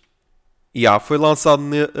 666. Foi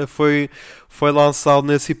lançado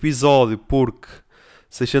nesse episódio porque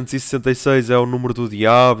 666 é o número do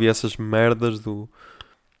diabo e essas merdas do...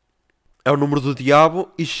 É o número do diabo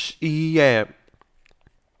e é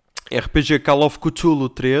RPG Call of Cthulhu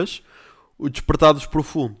 3, o Despertar dos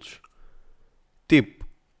Profundos. Tipo,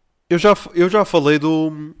 eu já falei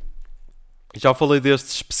Já falei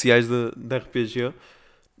destes especiais de RPG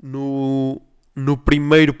no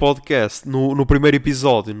primeiro podcast, no primeiro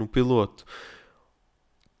episódio, no piloto.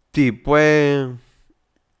 Tipo,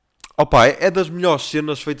 Opa, é das melhores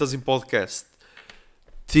cenas feitas em podcast.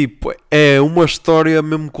 Tipo, é uma história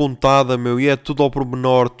mesmo contada, meu, e é tudo ao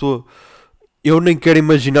pormenor. Eu nem quero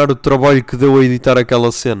imaginar o trabalho que deu a editar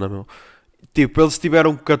aquela cena, meu. Tipo, eles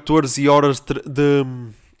tiveram 14 horas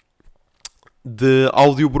de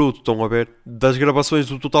áudio bruto, estão a ver? Das gravações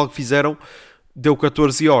do total que fizeram, deu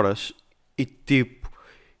 14 horas. E tipo,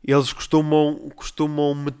 eles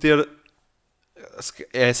costumam meter...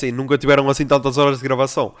 É assim, nunca tiveram assim tantas horas de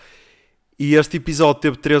gravação. E este episódio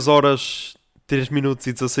teve 3 horas, 3 minutos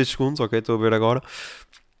e 16 segundos, ok? Estou a ver agora.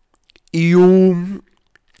 E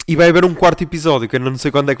vai haver um quarto episódio, que eu não sei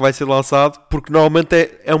quando é que vai ser lançado, porque normalmente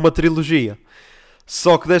é uma trilogia.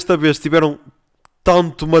 Só que desta vez tiveram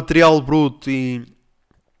tanto material bruto e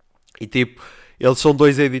tipo, eles são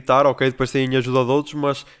dois a editar, ok? Depois têm ajuda de outros,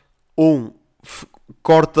 mas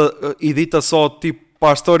edita só tipo para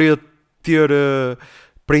a história ter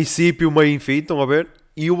princípio, meio e fim, estão a ver?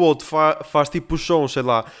 E o outro faz tipo os sons, sei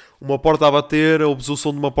lá, uma porta a bater, ouves o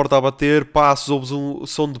som de uma porta a bater, passos, ouves o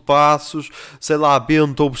som de passos, sei lá,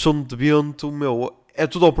 vento, ouves o som de vento, meu, é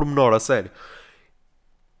tudo ao pormenor, a sério.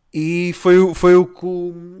 E foi o que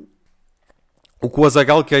o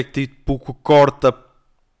Azaghal, que é tipo que corta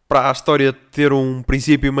para a história ter um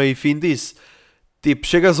princípio, meio e fim, disse. Tipo,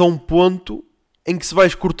 chegas a um ponto em que se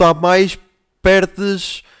vais cortar mais,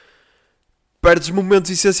 perdes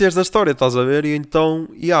momentos essenciais da história, estás a ver? E então,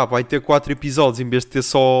 vai ter 4 episódios em vez de ter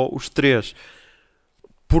só os 3.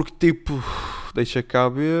 Porque, tipo, deixa cá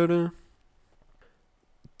ver.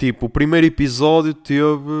 Tipo, o primeiro episódio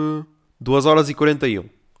teve 2 horas e 41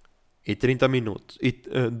 e 30 minutos.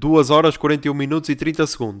 2 horas, 41 minutos e 30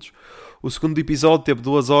 segundos. O segundo episódio teve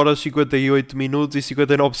 2 horas, 58 minutos e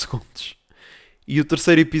 59 segundos. E o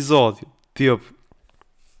terceiro episódio teve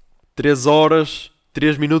 3 horas,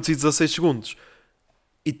 3 minutos e 16 segundos.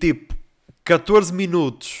 E tipo, 14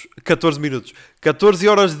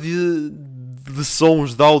 horas de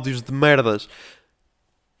sons, de áudios, de merdas.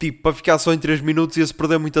 Tipo, para ficar só em 3 minutos ia-se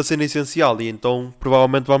perder muita cena essencial. E então,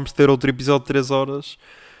 provavelmente vamos ter outro episódio de 3 horas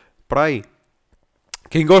para aí.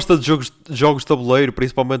 Quem gosta de jogos de tabuleiro,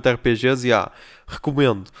 principalmente RPGs,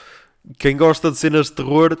 recomendo. Quem gosta de cenas de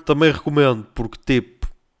terror, também recomendo. Porque tipo,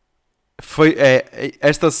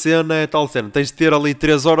 esta cena é tal cena. Tens de ter ali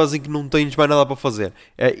 3 horas em que não tens mais nada para fazer.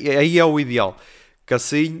 Aí é o ideal. Que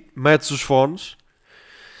assim, metes os fones,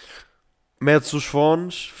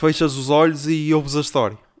 fechas os olhos e ouves a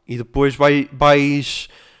história. E depois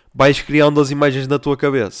vais criando as imagens na tua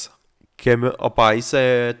cabeça. Que isso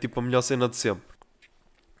é tipo a melhor cena de sempre.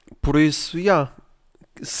 Por isso,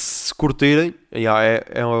 se curtirem,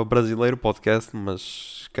 é um brasileiro podcast,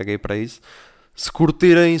 mas caguei para isso. Se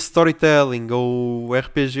curtirem storytelling ou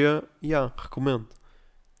RPG, recomendo.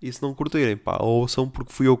 E se não curtirem, pá, ouçam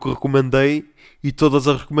porque fui eu que recomendei e todas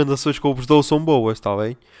as recomendações que eu vos dou são boas, está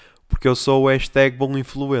bem? Porque eu sou o hashtag bom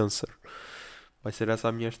influencer. Vai ser essa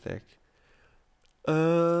a minha hashtag.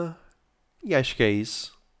 E acho que é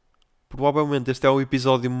isso. Provavelmente este é o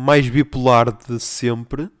episódio mais bipolar de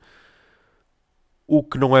sempre. O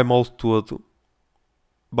que não é mal de todo.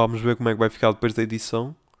 Vamos ver como é que vai ficar depois da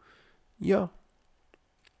edição.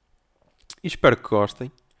 E espero que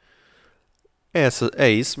gostem. É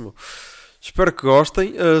isso, meu. Espero que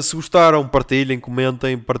gostem. Se gostaram, partilhem,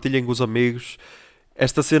 comentem, partilhem com os amigos.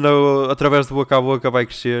 Esta cena através do boca a boca vai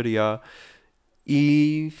crescer.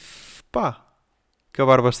 E pá, que a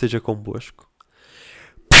barba esteja convosco.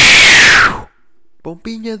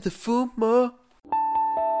 Bombinha de fumo.